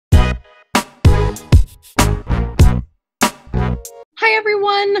Hi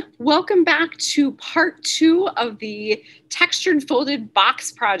everyone, welcome back to part 2 of the textured folded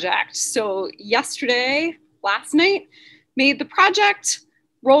box project. So last night, made the project,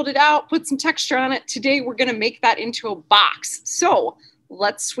 rolled it out, put some texture on it. Today we're gonna make that into a box. So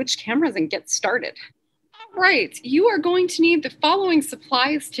let's switch cameras and get started. All right, you are going to need the following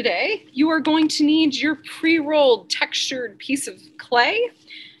supplies today. You are going to need your pre-rolled textured piece of clay.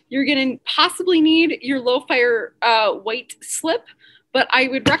 You're gonna possibly need your low fire white slip, but I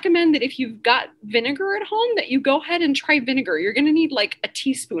would recommend that if you've got vinegar at home that you go ahead and try vinegar. You're gonna need like a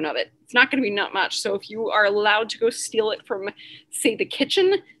teaspoon of it. It's not gonna be not much. So if you are allowed to go steal it from, say, the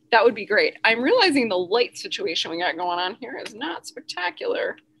kitchen, that would be great. I'm realizing the light situation we got going on here is not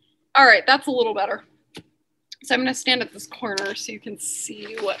spectacular. All right, that's a little better. So I'm gonna stand at this corner so you can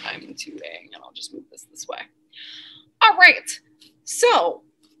see what I'm doing, and I'll just move this way. All right, so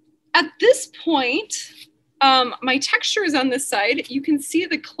at this point, my texture is on this side. You can see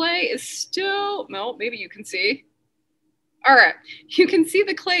the clay is still, no, maybe you can see. All right, you can see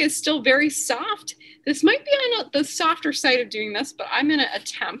the clay is still very soft. This might be on the softer side of doing this, but I'm gonna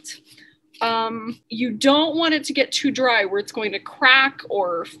attempt. You don't want it to get too dry where it's going to crack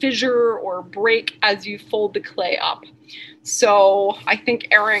or fissure or break as you fold the clay up. So I think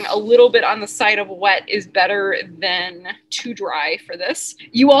erring a little bit on the side of wet is better than too dry for this.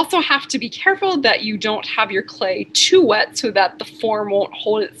 You also have to be careful that you don't have your clay too wet so that the form won't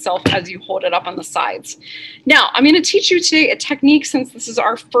hold itself as you hold it up on the sides. Now, I'm going to teach you today a technique since this is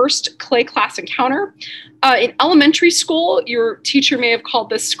our first clay class encounter. In elementary school, your teacher may have called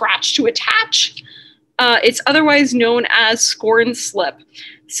this scratch to attach. It's otherwise known as score and slip.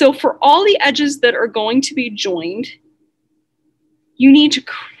 So for all the edges that are going to be joined, you need to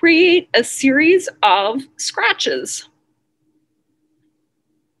create a series of scratches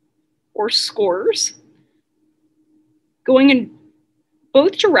or scores going in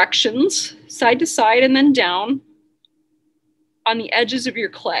both directions, side to side and then down on the edges of your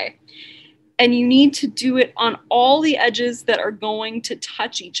clay. And you need to do it on all the edges that are going to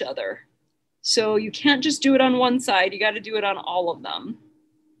touch each other. So you can't just do it on one side, you got to do it on all of them.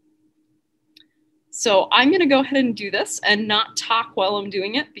 So I'm going to go ahead and do this and not talk while I'm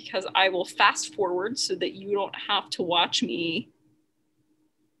doing it because I will fast forward so that you don't have to watch me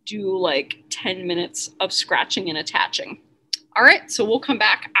do like 10 minutes of scratching and attaching. All right, so we'll come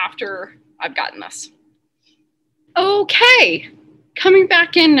back after I've gotten this. Okay, coming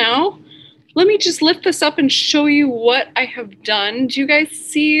back in now. Let me just lift this up and show you what I have done. Do you guys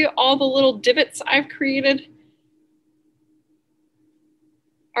see all the little divots I've created?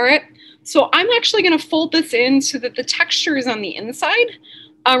 All right, so I'm actually going to fold this in so that the texture is on the inside.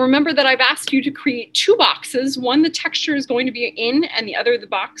 Remember that I've asked you to create two boxes. One, the texture is going to be in, and the other,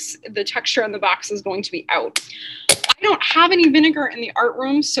 the texture on the box is going to be out. I don't have any vinegar in the art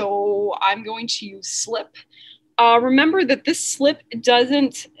room, so I'm going to use slip. Remember that this slip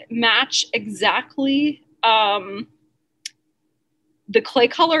doesn't match exactly the clay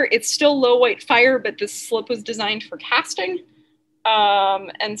color. It's still low white fire, but this slip was designed for casting.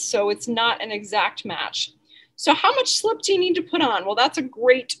 And so it's not an exact match. So how much slip do you need to put on? Well, that's a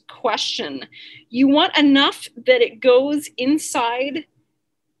great question. You want enough that it goes inside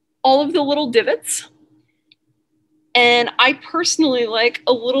all of the little divots. And I personally like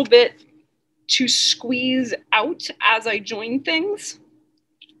a little bit to squeeze out as I join things,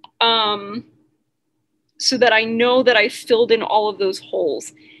 so that I know that I filled in all of those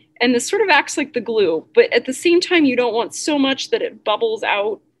holes. And this sort of acts like the glue, but at the same time, you don't want so much that it bubbles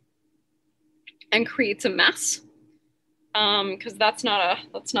out and creates a mess, because that's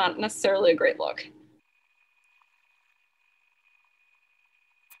not necessarily a great look.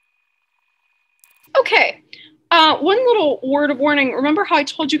 Okay, one little word of warning. Remember how I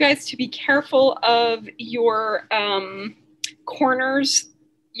told you guys to be careful of your corners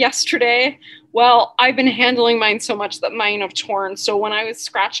yesterday? Well, I've been handling mine so much that mine have torn. So when I was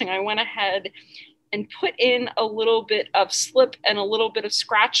scratching, I went ahead and put in a little bit of slip and a little bit of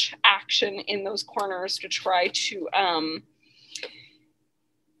scratch action in those corners to try to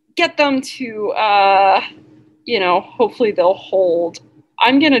get them to, you know, hopefully they'll hold.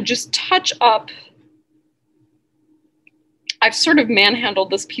 I'm going to just touch up. I've sort of manhandled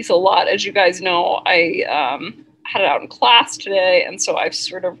this piece a lot. As you guys know, I had it out in class today, and so I've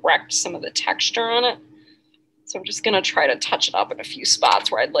sort of wrecked some of the texture on it. So I'm just going to try to touch it up in a few spots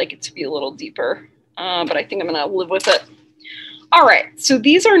where I'd like it to be a little deeper, but I think I'm going to live with it. All right, so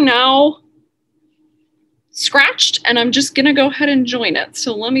these are now scratched, and I'm just going to go ahead and join it.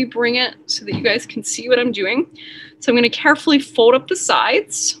 So let me bring it so that you guys can see what I'm doing. So I'm going to carefully fold up the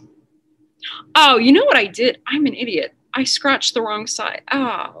sides. Oh, you know what I did? I'm an idiot. I scratched the wrong side.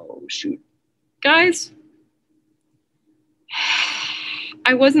 Oh, shoot. Guys,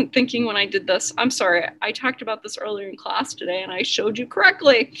 I wasn't thinking when I did this. I'm sorry. I talked about this earlier in class today and I showed you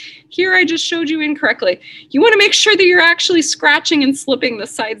correctly. Here I just showed you incorrectly. You want to make sure that you're actually scratching and slipping the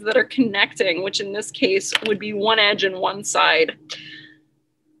sides that are connecting, which in this case would be one edge and one side.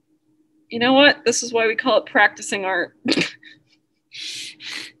 You know what? This is why we call it practicing art.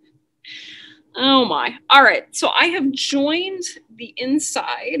 Oh my. All right. So I have joined the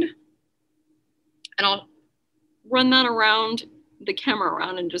inside and I'll run that around the camera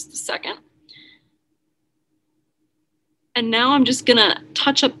around in just a second. And now I'm just gonna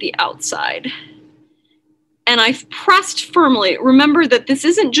touch up the outside. And I've pressed firmly. Remember that this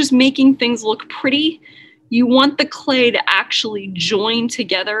isn't just making things look pretty. You want the clay to actually join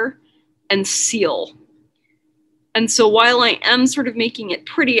together and seal. And so while I am sort of making it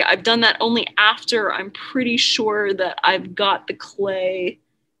pretty, I've done that only after I'm pretty sure that I've got the clay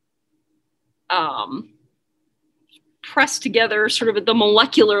pressed together sort of at the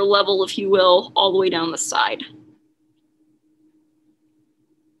molecular level, if you will, all the way down the side.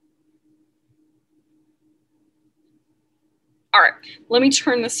 All right, let me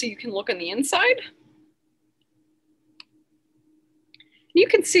turn this so you can look on the inside. You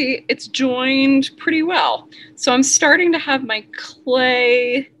can see it's joined pretty well. So I'm starting to have my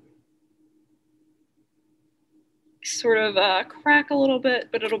clay sort of crack a little bit,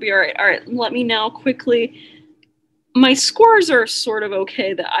 but it'll be all right. All right, let me now quickly, my scores are sort of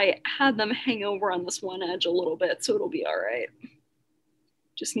okay that I had them hang over on this one edge a little bit, so it'll be all right.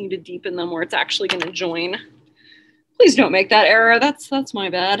 Just need to deepen them where it's actually gonna join. Please don't make that error, that's my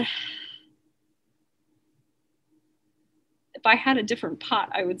bad. If I had a different pot,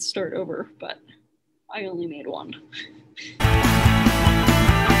 I would start over, but I only made one.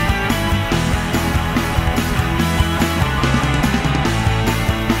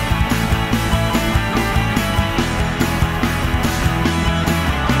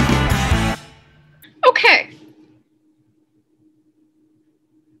 Okay.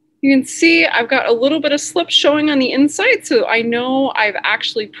 You can see I've got a little bit of slip showing on the inside, so I know I've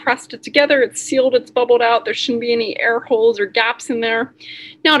actually pressed it together. It's sealed, it's bubbled out. There shouldn't be any air holes or gaps in there.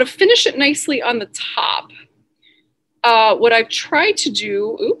 Now to finish it nicely on the top, what I've tried to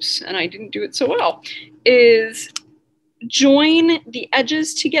do, oops, and I didn't do it so well, is join the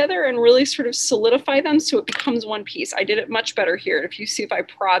edges together and really sort of solidify them so it becomes one piece. I did it much better here. If you see if I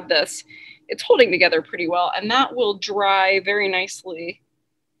prod this, it's holding together pretty well, and that will dry very nicely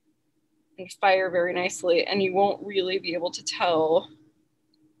and fire very nicely, and you won't really be able to tell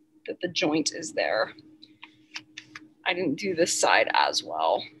that the joint is there. I didn't do this side as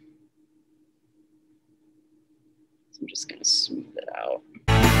well. So I'm just gonna smooth it out.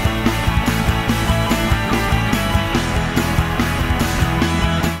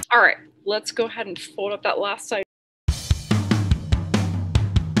 All right, let's go ahead and fold up that last side.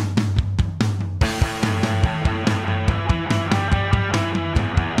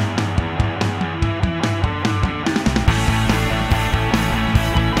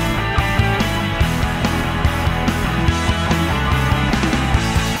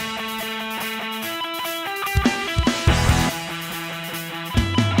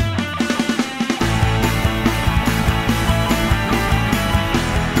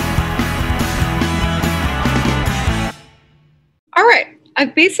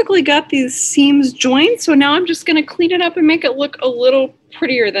 I've basically got these seams joined, so now I'm just going to clean it up and make it look a little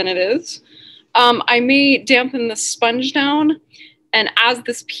prettier than it is. I may dampen the sponge down, and as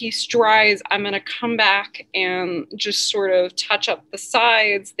this piece dries, I'm going to come back and just sort of touch up the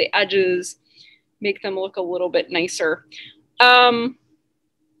sides, the edges, make them look a little bit nicer. You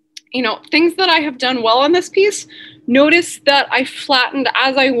know, things that I have done well on this piece, notice that I flattened,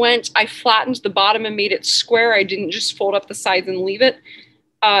 as I went, I flattened the bottom and made it square. I didn't just fold up the sides and leave it.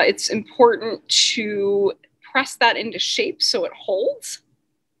 It's important to press that into shape so it holds.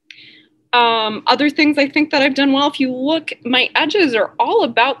 Other things I think that I've done well, if you look, my edges are all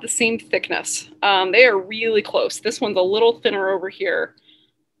about the same thickness. They are really close. This one's a little thinner over here,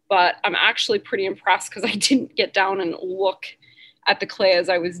 but I'm actually pretty impressed because I didn't get down and look at the clay as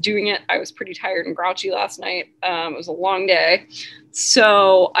I was doing it. I was pretty tired and grouchy last night. It was a long day.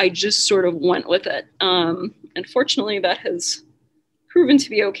 So I just sort of went with it. And fortunately that has proven to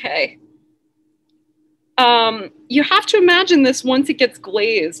be okay. You have to imagine this once it gets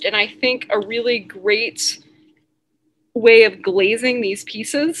glazed. And I think a really great way of glazing these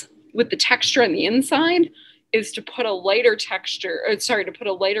pieces with the texture on the inside is to put a lighter texture, or sorry, to put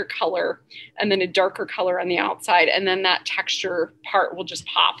a lighter color and then a darker color on the outside, and then that texture part will just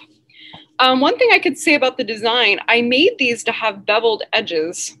pop. One thing I could say about the design, I made these to have beveled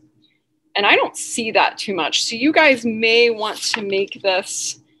edges, and I don't see that too much. So you guys may want to make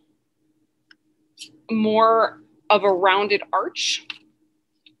this more of a rounded arch.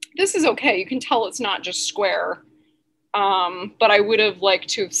 This is okay. You can tell it's not just square, but I would have liked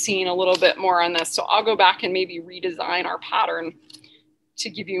to have seen a little bit more on this. So I'll go back and maybe redesign our pattern to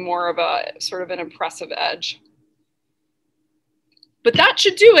give you more of a sort of an impressive edge. But that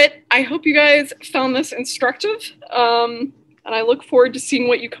should do it. I hope you guys found this instructive, and I look forward to seeing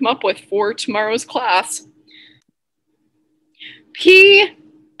what you come up with for tomorrow's class.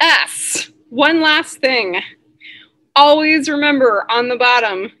 P.S. One last thing. Always remember on the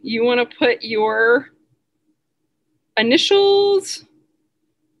bottom, you want to put your initials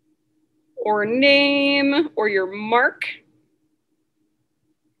or name or your mark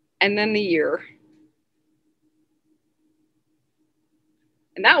and then the year.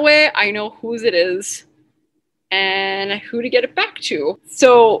 And that way I know whose it is and who to get it back to.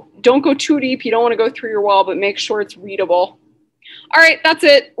 So don't go too deep. You don't want to go through your wall, but make sure it's readable. All right, that's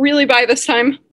it. Really bye this time.